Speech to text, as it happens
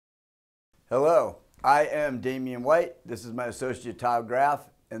Hello, I am Damian White. This is my associate Todd Graff,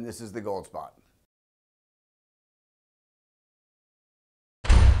 and this is the Gold Spot.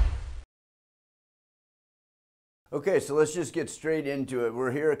 Okay, so let's just get straight into it.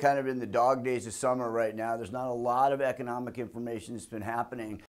 We're here kind of in the dog days of summer right now. There's not a lot of economic information that's been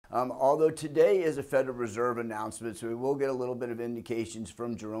happening. Although today is a Federal Reserve announcement, so we will get a little bit of indications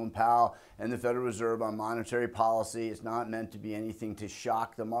from Jerome Powell and the Federal Reserve on monetary policy. It's not meant to be anything to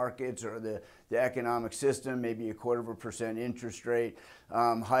shock the markets or the economic system, maybe a 1/4% interest rate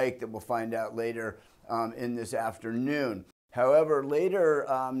hike that we'll find out later in this afternoon. However, later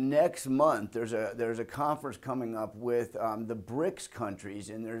next month, there's a conference coming up with the BRICS countries,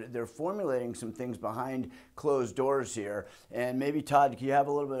 and they're formulating some things behind closed doors here. And maybe Todd, can you have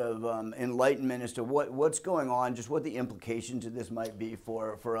a little bit of enlightenment as to what's going on, just what the implications of this might be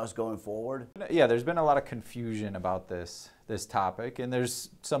for us going forward? Yeah, there's been a lot of confusion about this topic, and there's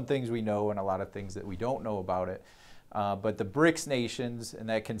some things we know and a lot of things that we don't know about it. But the BRICS nations, and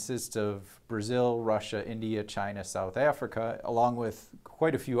that consists of Brazil, Russia, India, China, South Africa, along with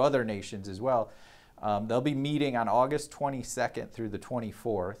quite a few other nations as well. They'll be meeting on August 22nd through the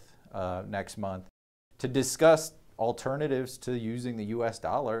 24th next month to discuss alternatives to using the US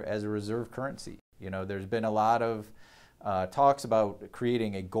dollar as a reserve currency. You know, there's been a lot of talks about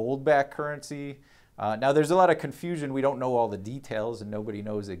creating a gold-backed currency. Now, there's a lot of confusion. We don't know all the details, and nobody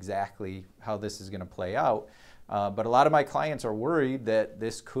knows exactly how this is going to play out. But a lot of my clients are worried that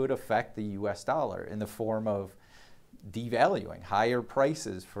this could affect the US dollar in the form of devaluing, higher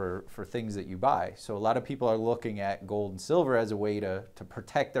prices for things that you buy. So a lot of people are looking at gold and silver as a way to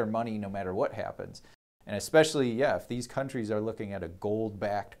protect their money no matter what happens. And especially, yeah, if these countries are looking at a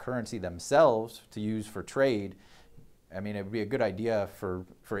gold-backed currency themselves to use for trade, I mean, it would be a good idea for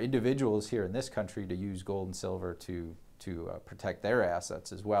individuals here in this country to use gold and silver to protect their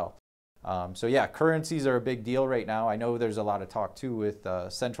assets as well. So yeah, currencies are a big deal right now. I know there's a lot of talk too with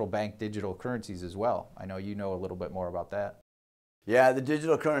central bank digital currencies as well. I know you know a little bit more about that. Yeah, the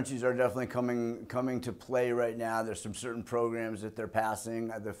digital currencies are definitely coming to play right now. There's some certain programs that they're passing.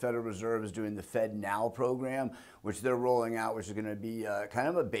 The Federal Reserve is doing the Fed Now program, which they're rolling out, which is going to be kind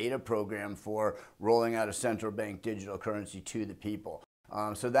of a beta program for rolling out a central bank digital currency to the people.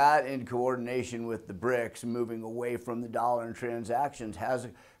 So that, in coordination with the BRICS moving away from the dollar and transactions, has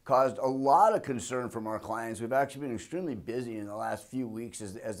caused a lot of concern from our clients. We've actually been extremely busy in the last few weeks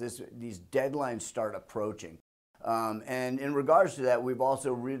as these deadlines start approaching. And in regards to that, we've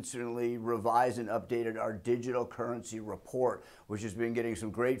also recently revised and updated our digital currency report, which has been getting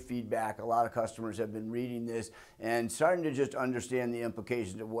some great feedback. A lot of customers have been reading this and starting to just understand the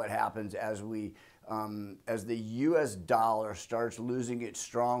implications of what happens as the US dollar starts losing its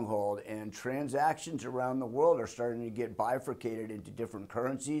stronghold and transactions around the world are starting to get bifurcated into different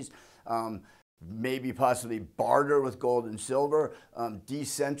currencies. Maybe possibly barter with gold and silver,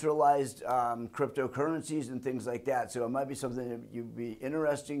 decentralized cryptocurrencies and things like that. So it might be something that you'd be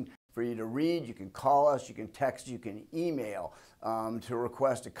interesting for you to read. You can call us, you can text, you can email to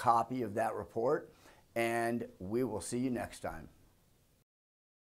request a copy of that report, and we will see you next time.